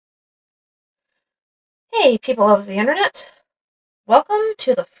Hey, people of the internet. Welcome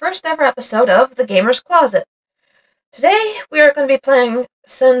to the first ever episode of The Gamer's Closet. Today, we are going to be playing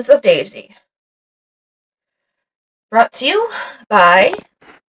Sins of Daisy. Brought to you by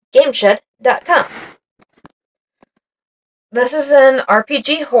GameShed.com. This is an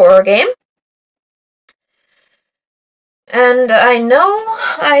RPG horror game. And I know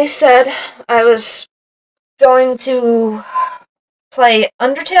I said I was going to play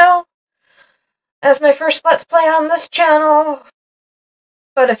Undertale as my first Let's Play on this channel,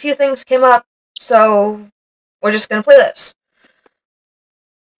 but a few things came up, so we're just going to play this.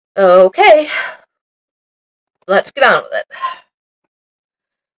 Okay, let's get on with it.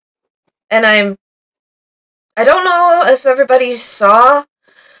 And I don't know if everybody saw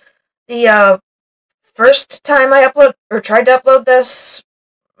the first time I tried to upload this,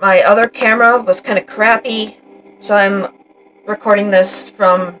 my other camera was kind of crappy, so I'm recording this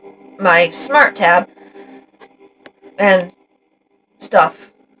from my smart tab and stuff.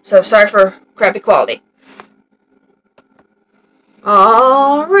 So sorry for crappy quality.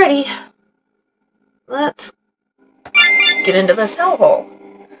 Alrighty, let's get into this hellhole.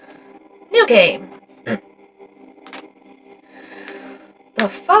 New game. The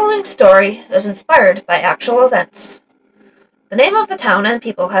following story is inspired by actual events. The name of the town and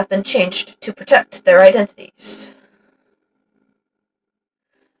people have been changed to protect their identities.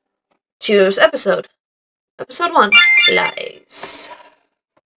 Choose episode. Episode 1, Lies.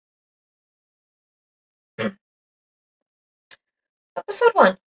 Episode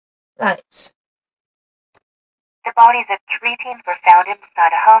 1, Lies. The bodies of 3 teens were found inside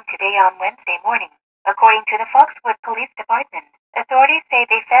a home today on Wednesday morning. According to the Foxwood Police Department, authorities say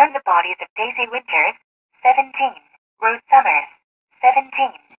they found the bodies of Daisy Winters, 17, Rose Summers, 17,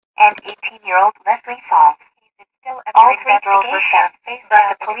 and 18-year-old Leslie Falls. All 3 girls were found face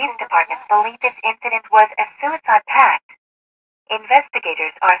down. The police department believe this incident was a suicide pact.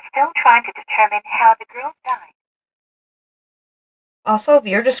 Investigators are still trying to determine how the girls died. Also,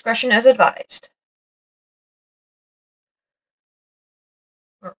 viewer discretion is advised.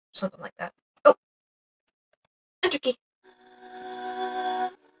 Or something like that. Oh! Enter key.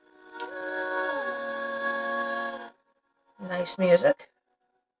 Nice music.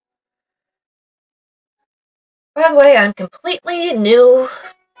 By the way, I'm completely new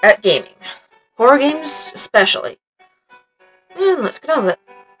at gaming. Horror games, especially. And let's get on with it.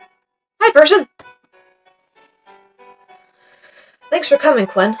 Hi, person! Thanks for coming,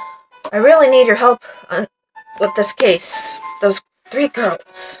 Quinn. I really need your help with this case. Those 3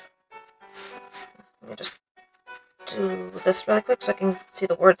 girls. Let me just do this really quick so I can see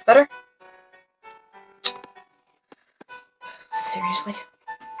the words better. Seriously.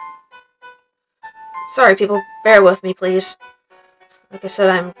 Sorry, people. Bear with me, please. Like I said,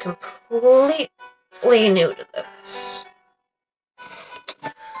 I'm completely new to this.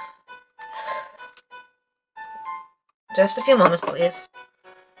 Just a few moments, please.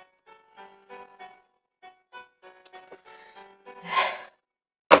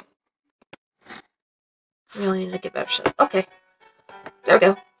 Really need to get better shit. Okay. There we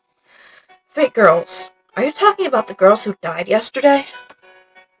go. 3 girls. Are you talking about the girls who died yesterday?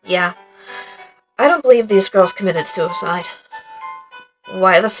 Yeah. I don't believe these girls committed suicide.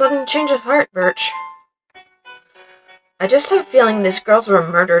 Why the sudden change of heart, Birch? I just have a feeling these girls were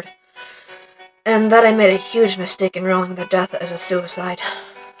murdered, and that I made a huge mistake in ruling their death as a suicide.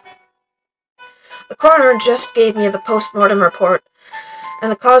 The coroner just gave me the post-mortem report,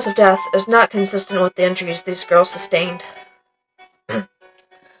 and the cause of death is not consistent with the injuries these girls sustained.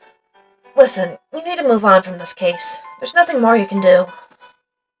 Listen, you need to move on from this case. There's nothing more you can do.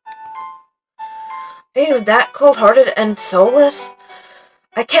 Are you that cold-hearted and soulless?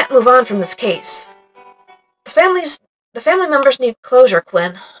 I can't move on from this case. The family members need closure,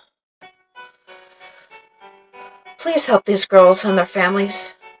 Quinn. Please help these girls and their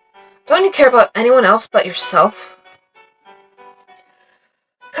families. Don't you care about anyone else but yourself?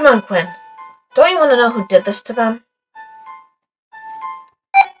 Come on, Quinn. Don't you want to know who did this to them?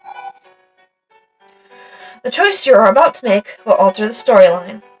 The choice you are about to make will alter the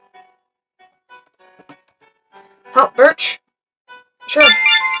storyline. Help, Birch? Sure.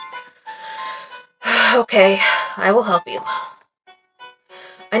 Okay, I will help you.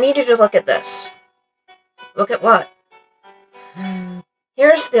 I need you to look at this. Look at what?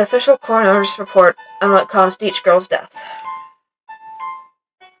 Here's the official coroner's report on what caused each girl's death.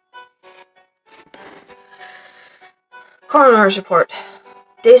 Coroner's report.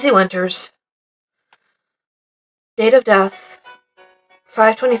 Daisy Winters. Date of death,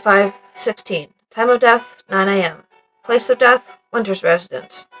 5/25/16. Time of death, 9 a.m. Place of death, Winters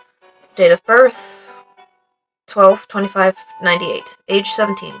residence. Date of birth, 12/25/98, age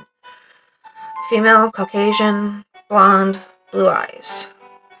 17. Female, Caucasian, blonde, blue eyes.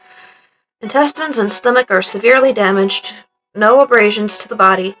 Intestines and stomach are severely damaged. No abrasions to the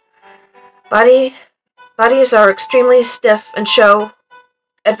body. Bodies are extremely stiff and show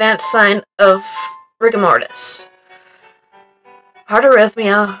advanced sign of rigor mortis. Heart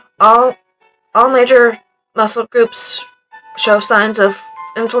arrhythmia. All major muscle groups show signs of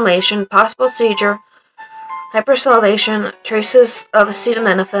inflammation, possible seizure, hypersalivation, traces of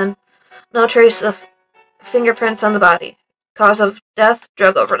acetaminophen, no trace of fingerprints on the body. Cause of death,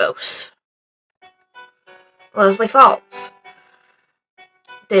 drug overdose. Leslie Falls.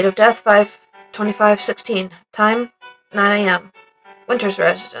 Date of death, 5/25/16. Time, 9 a.m. Winters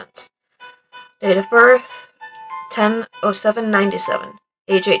residence. Date of birth, 10/07/97.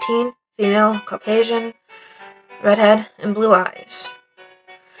 Age 18. Female, Caucasian, redhead, and blue eyes.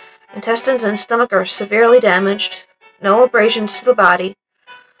 Intestines and stomach are severely damaged. No abrasions to the body.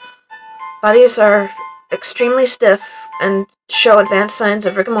 Bodies are extremely stiff and show advanced signs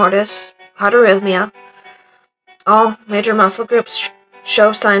of rigor mortis, heart arrhythmia. All major muscle groups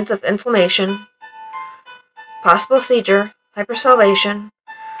show signs of inflammation, possible seizure, hypersalivation,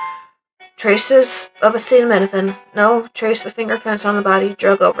 traces of acetaminophen, no trace of fingerprints on the body,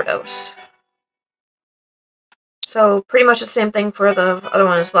 drug overdose. So pretty much the same thing for the other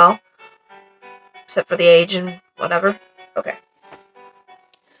one as well, except for the age and whatever. Okay.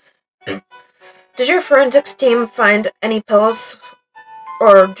 Did your forensics team find any pills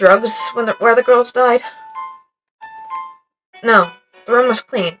or drugs where the girls died? No, the room was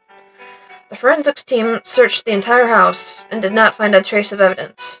clean. The forensics team searched the entire house and did not find a trace of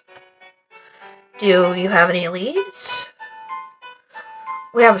evidence. Do you have any leads?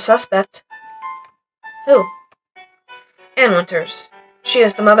 We have a suspect. Who? Ann Winters. She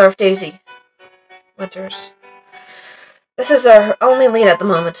is the mother of Daisy Winters. This is our only lead at the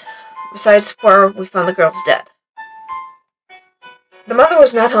moment, besides where we found the girls dead. The mother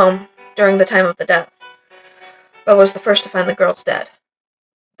was not home during the time of the death, but was the first to find the girls dead.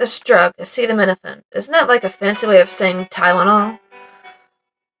 This drug, acetaminophen, isn't that like a fancy way of saying Tylenol?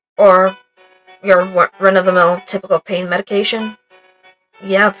 Or your run-of-the-mill typical pain medication?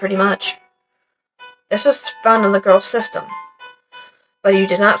 Yeah, pretty much. This was found in the girl's system. But you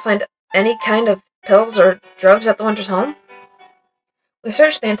did not find any kind of pills or drugs at the Winters' home? We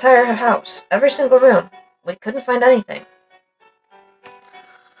searched the entire house, every single room. We couldn't find anything.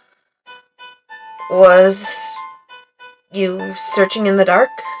 Was you searching in the dark?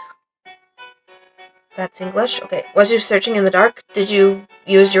 That's English? Okay. Was you searching in the dark? Did you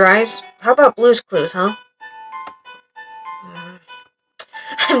use your eyes? How about Blue's Clues, huh?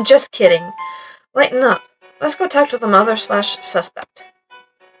 I'm just kidding. Lighten up. Let's go talk to the mother/suspect.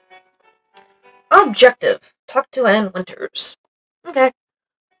 Objective. Talk to Ann Winters. Okay.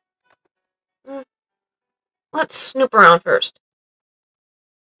 Let's snoop around first.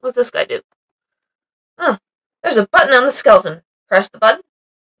 What's this guy do? Oh, there's a button on the skeleton. Press the button?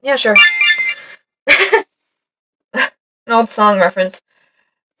 Yeah, sure. An old song reference.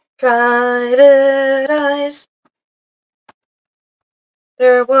 Private eyes.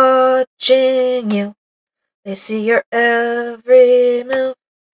 They're watching you. They see your every move.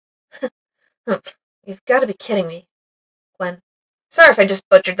 You've got to be kidding me, Gwen. Sorry if I just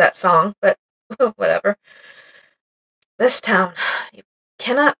butchered that song, but whatever. This town. You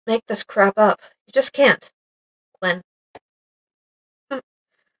cannot make this crap up. You just can't, Gwen.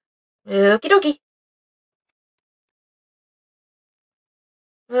 Okie dokie.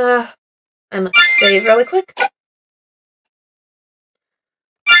 I must save really quick.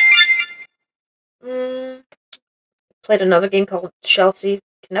 Played another game called Chelsea.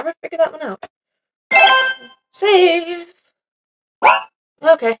 Can never figure that one out. Save.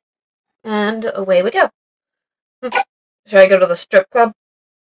 Okay. And away we go. Should I go to the strip club?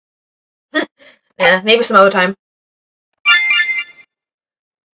 Yeah, maybe some other time.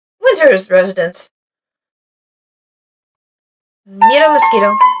 Winters residence. Mosquito,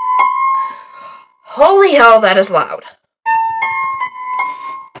 mosquito. Holy hell, that is loud.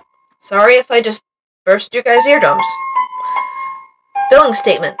 Sorry if I just burst your guys' eardrums. Billing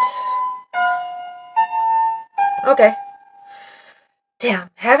statement. Okay. Damn,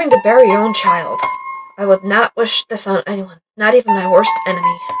 having to bury your own child. I would not wish this on anyone, not even my worst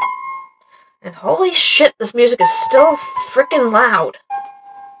enemy. And holy shit, this music is still frickin' loud.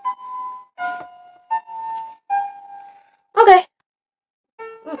 Okay.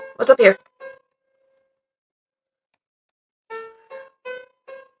 What's up here?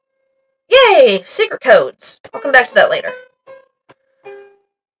 Yay! Secret codes. I'll come back to that later.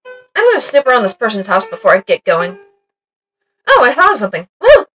 I'm gonna to snoop around this person's house before I get going. Oh, I found something.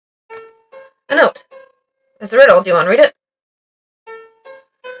 Woo! A note. It's a riddle. Do you want to read it?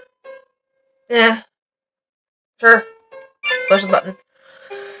 Yeah. Sure. Push the button.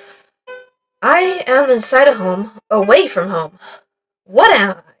 I am inside a home, away from home. What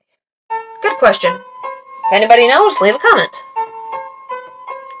am I? Good question. If anybody knows, leave a comment.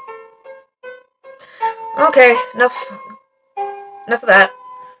 Okay, enough of that.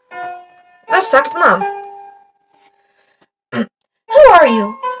 Let's talk to the mom. Who are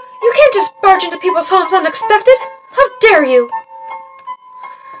you? You can't just barge into people's homes unexpected. How dare you?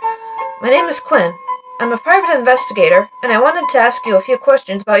 My name is Quinn. I'm a private investigator, and I wanted to ask you a few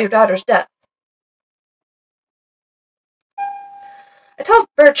questions about your daughter's death. I told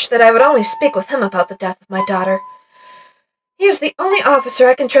Birch that I would only speak with him about the death of my daughter. He is the only officer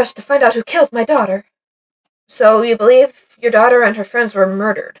I can trust to find out who killed my daughter. So you believe your daughter and her friends were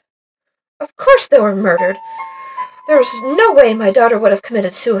murdered? Of course they were murdered. There was no way my daughter would have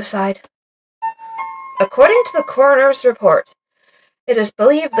committed suicide. According to the coroner's report, it is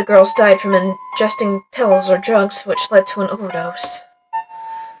believed the girls died from ingesting pills or drugs which led to an overdose.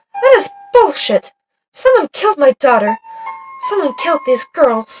 That is bullshit. Someone killed my daughter. Someone killed these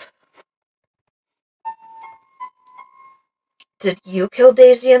girls. Did you kill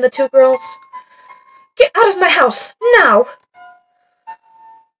Daisy and the two girls? Get out of my house, now!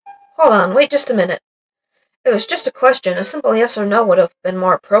 Hold on, wait just a minute. It was just a question. A simple yes or no would have been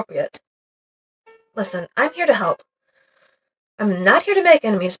more appropriate. Listen, I'm here to help. I'm not here to make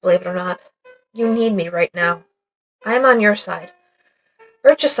enemies, believe it or not. You need me right now. I am on your side.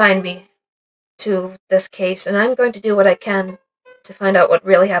 Birch assigned me to this case, and I'm going to do what I can to find out what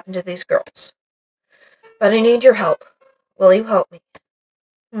really happened to these girls. But I need your help. Will you help me?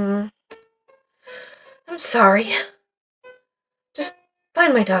 I'm sorry. Just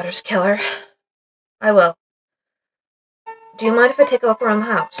find my daughter's killer. I will. Do you mind if I take a look around the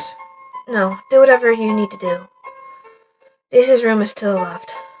house? No, do whatever you need to do. Daisy's room is to the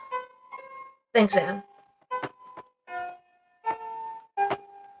left. Thanks, Anne.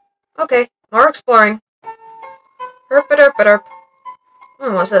 Okay, more exploring. Herp-a-derp-a-derp.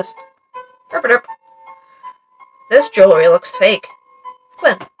 What's this? Herp-a-derp. This jewelry looks fake.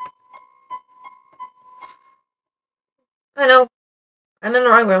 Quinn. I know. I'm in the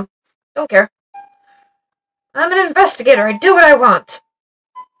wrong room. Don't care. I'm an investigator. I do what I want.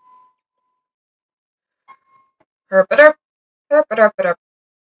 Herp-a-derp. Herp-a-derp-a-derp.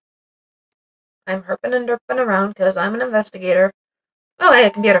 I'm herping and derping around because I'm an investigator. Oh, hey,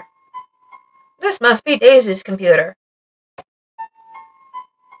 a computer. This must be Daisy's computer.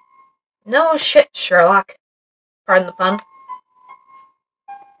 No shit, Sherlock. Pardon the pun.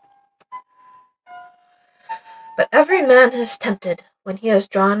 But every man is tempted when he is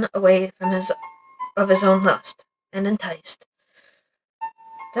drawn away from his own lust, and enticed.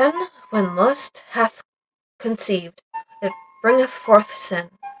 Then, when lust hath conceived, it bringeth forth sin,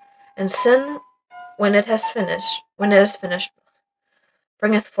 and sin, when it is finished,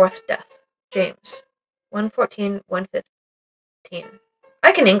 bringeth forth death. James 1:14, 1:15.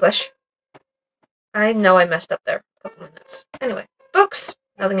 I can English. I know I messed up there. A couple minutes. Anyway, books.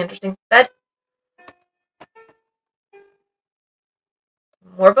 Nothing interesting. Bed.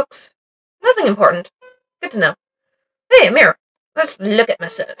 More books. Nothing important. Good to know. Hey, a mirror. Let's look at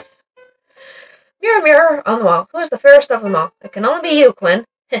myself. Mirror, mirror on the wall. Who is the fairest of them all? It can only be you, Quinn.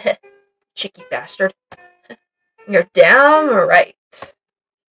 Cheeky bastard. You're damn right.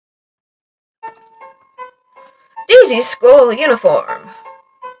 Daisy's school uniform.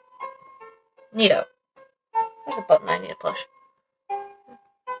 Neato. There's a button I need to push.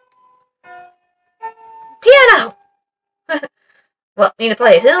 Piano! Well, need to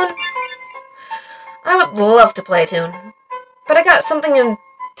play a tune? I would love to play a tune, but I got something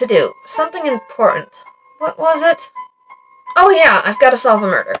to do. Something important. What was it? Oh yeah, I've got to solve a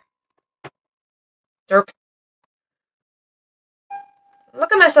murder. Derp.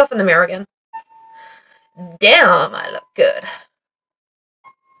 Look at myself in the mirror again. Damn, I look good.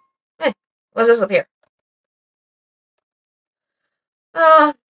 Hey, what's this up here?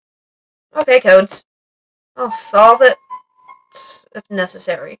 Okay, codes. I'll solve it if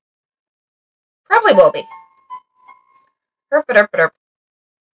necessary. Probably will be. Herp-a-derp-a-derp.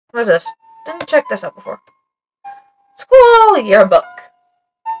 What's this? Didn't check this out before. School yearbook.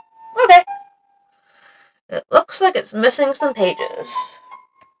 Okay. It looks like it's missing some pages.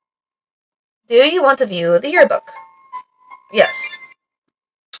 Do you want to view the yearbook? Yes.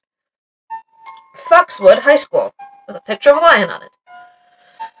 Foxwood High School, with a picture of a lion on it.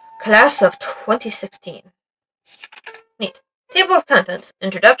 Class of 2016. Neat. Table of contents.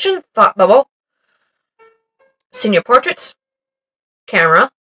 Introduction, thought bubble, senior portraits,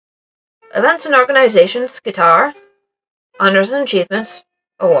 camera, events and organizations, guitar, honors and achievements,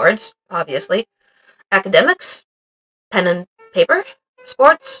 awards, obviously, academics, pen and paper,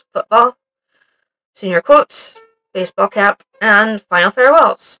 sports, football, senior quotes, baseball cap, and final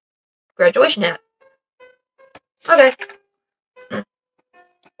farewells. Graduation hat. Okay.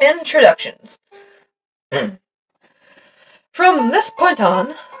 Introductions. From this point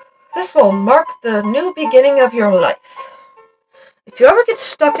on, this will mark the new beginning of your life. If you ever get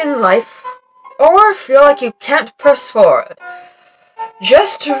stuck in life, or feel like you can't press forward,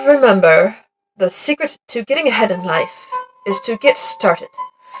 just remember, the secret to getting ahead in life is to get started.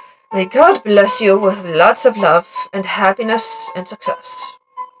 May God bless you with lots of love and happiness and success.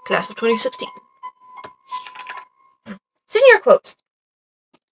 Class of 2016. Senior quotes.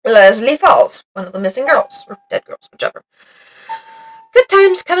 Leslie Falls, one of the missing girls, or dead girls, whichever. Good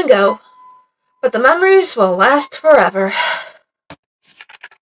times come and go, but the memories will last forever.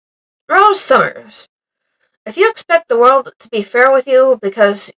 Rose Summers. If you expect the world to be fair with you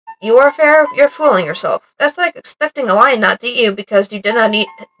because you are fair, you're fooling yourself. That's like expecting a lion not to eat you because you did not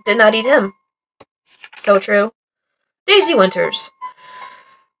eat him. So true. Daisy Winters.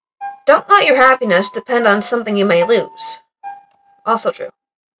 Don't let your happiness depend on something you may lose. Also true.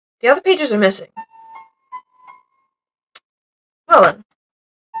 The other pages are missing. Well then.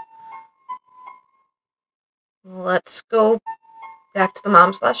 Let's go back to the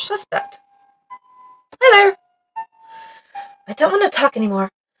mom/suspect. Hi there. I don't want to talk anymore.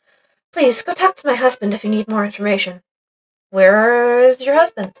 Please, go talk to my husband if you need more information. Where is your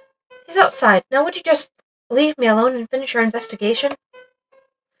husband? He's outside. Now would you just leave me alone and finish your investigation?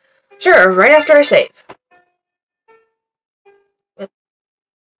 Sure, right after I save.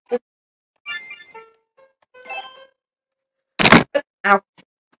 Ow.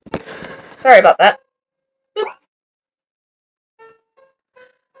 Sorry about that.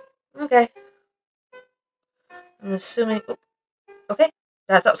 Okay. I'm assuming... Okay,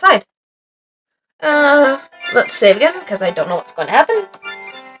 that's outside. Let's save again, because I don't know what's going to happen.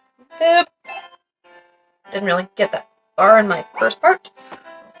 Boop. Didn't really get that far in my first part.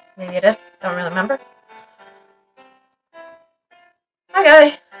 Maybe I did. Don't really remember. Hi,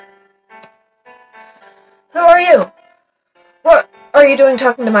 guy. Who are you? What are you doing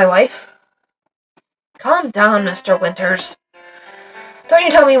talking to my wife? Calm down, Mr. Winters. Don't you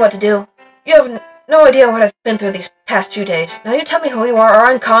tell me what to do. You have no idea what I've been through these past few days. Now you tell me who you are, or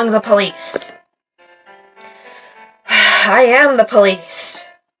I'm calling the police. I am the police.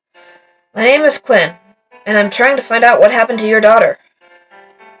 My name is Quinn, and I'm trying to find out what happened to your daughter.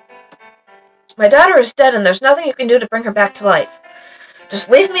 My daughter is dead, and there's nothing you can do to bring her back to life. Just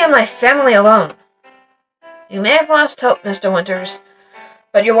leave me and my family alone. You may have lost hope, Mr. Winters,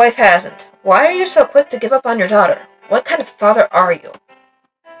 but your wife hasn't. Why are you so quick to give up on your daughter? What kind of father are you?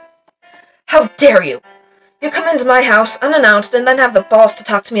 How dare you! You come into my house unannounced and then have the balls to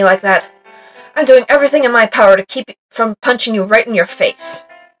talk to me like that. I'm doing everything in my power to keep from punching you right in your face.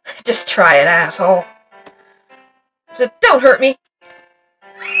 Just try it, asshole. Don't hurt me.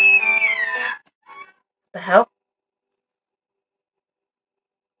 The hell?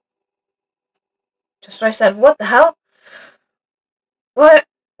 Just what I said. What the hell? What?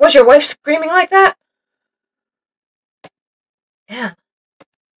 Was your wife screaming like that? Anne.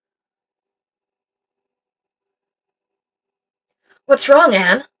 What's wrong,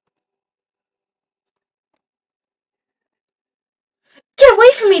 Anne? Get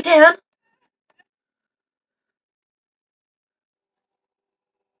away from me, Dan!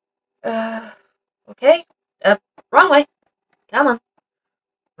 Okay. Wrong way. Come on.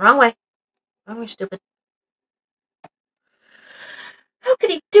 Wrong way. Wrong way, stupid. How could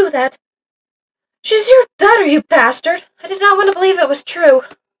he do that? She's your daughter, you bastard! I did not want to believe it was true.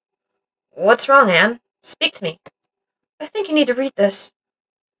 What's wrong, Anne? Speak to me. I think you need to read this.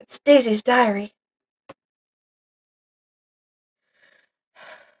 It's Daisy's diary.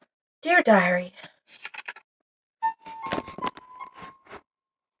 Dear Diary.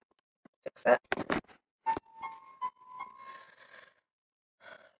 Fix that.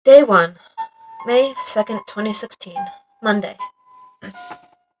 Day 1, May 2nd, 2016, Monday.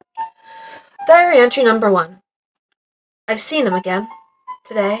 Diary entry number 1. I've seen him again,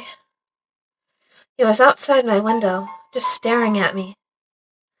 today. He was outside my window, just staring at me.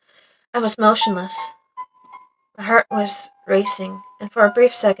 I was motionless. My heart was racing, and for a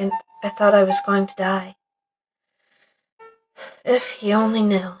brief second, I thought I was going to die. If he only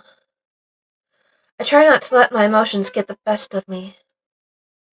knew. I try not to let my emotions get the best of me,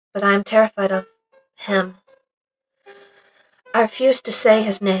 but I am terrified of him. I refuse to say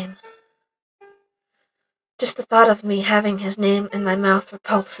his name. Just the thought of me having his name in my mouth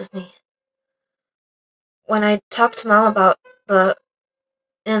repulses me. When I talk to Mom about the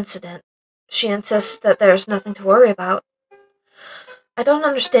incident, she insists that there's nothing to worry about. I don't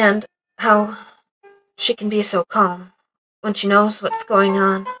understand how she can be so calm when she knows what's going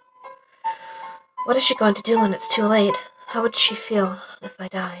on. What is she going to do when it's too late? How would she feel if I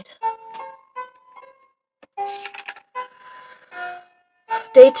died?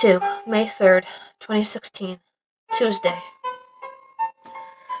 Day 2, May 3rd, 2016, Tuesday.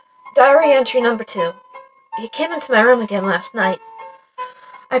 Diary entry number 2. He came into my room again last night.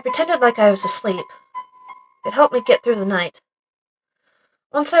 I pretended like I was asleep. It helped me get through the night.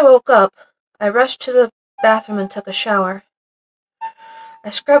 Once I woke up, I rushed to the bathroom and took a shower. I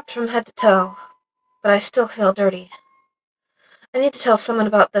scrubbed from head to toe, but I still feel dirty. I need to tell someone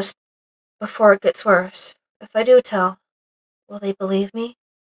about this before it gets worse. If I do tell, will they believe me?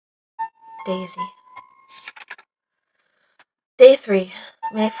 Daisy. Day 3,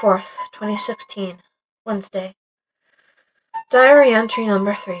 May 4th, 2016, Wednesday. Diary entry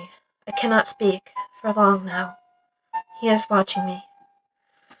number 3. I cannot speak for long now. He is watching me.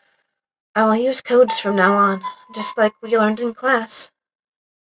 I will use codes from now on, just like we learned in class.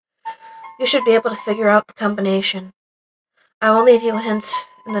 You should be able to figure out the combination. I will leave you hints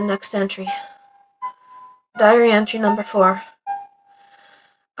in the next entry. Diary entry number 4.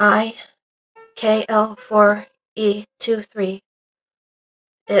 I, KL4E23,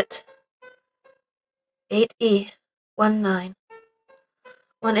 IT, 8E19,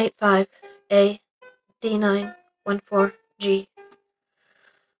 185A, D914G,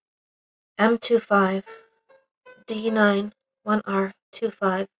 M25, D9,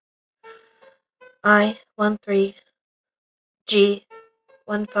 1R25, I13, G,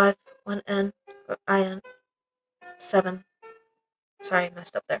 151N, or IN, 7. Sorry, I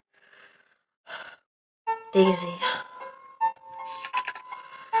messed up there. Daisy.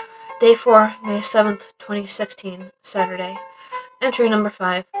 Day 4, May 7th, 2016, Saturday. Entry number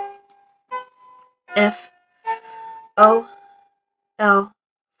 5. If O L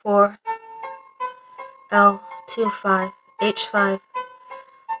 4 L 25 H5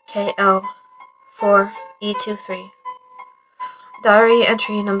 KL 4 E23. Diary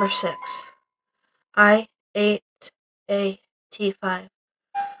entry number 6. I 8 A T5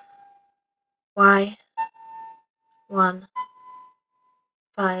 Y 1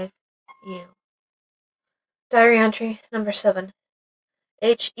 5 U. Diary entry number 7.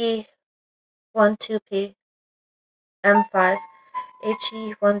 HE 12P M5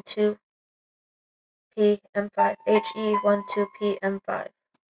 HE 12P M5 HE 12P M5.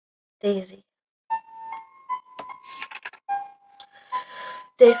 Daisy.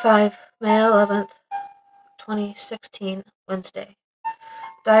 Day 5, May 11th, 2016, Wednesday.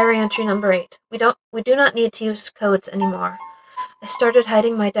 Diary entry number 8. We do not need to use codes anymore. I started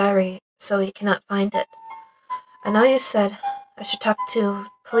hiding my diary so he cannot find it. I know you said I should talk to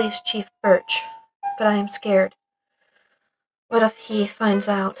Police Chief Birch, but I am scared. What if he finds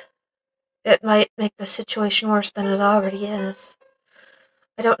out? It might make the situation worse than it already is.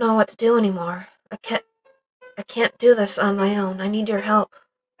 I don't know what to do anymore. I can't do this on my own. I need your help,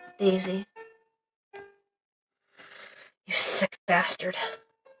 Daisy. You sick bastard.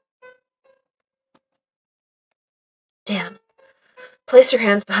 Dan, place your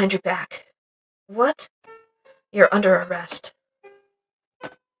hands behind your back. What? You're under arrest.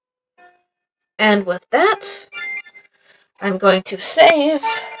 And with that, I'm going to save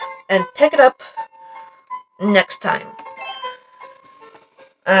and pick it up next time.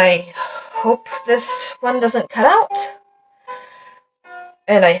 I hope this one doesn't cut out.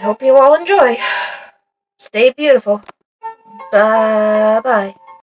 And I hope you all enjoy. Stay beautiful. Bye-bye.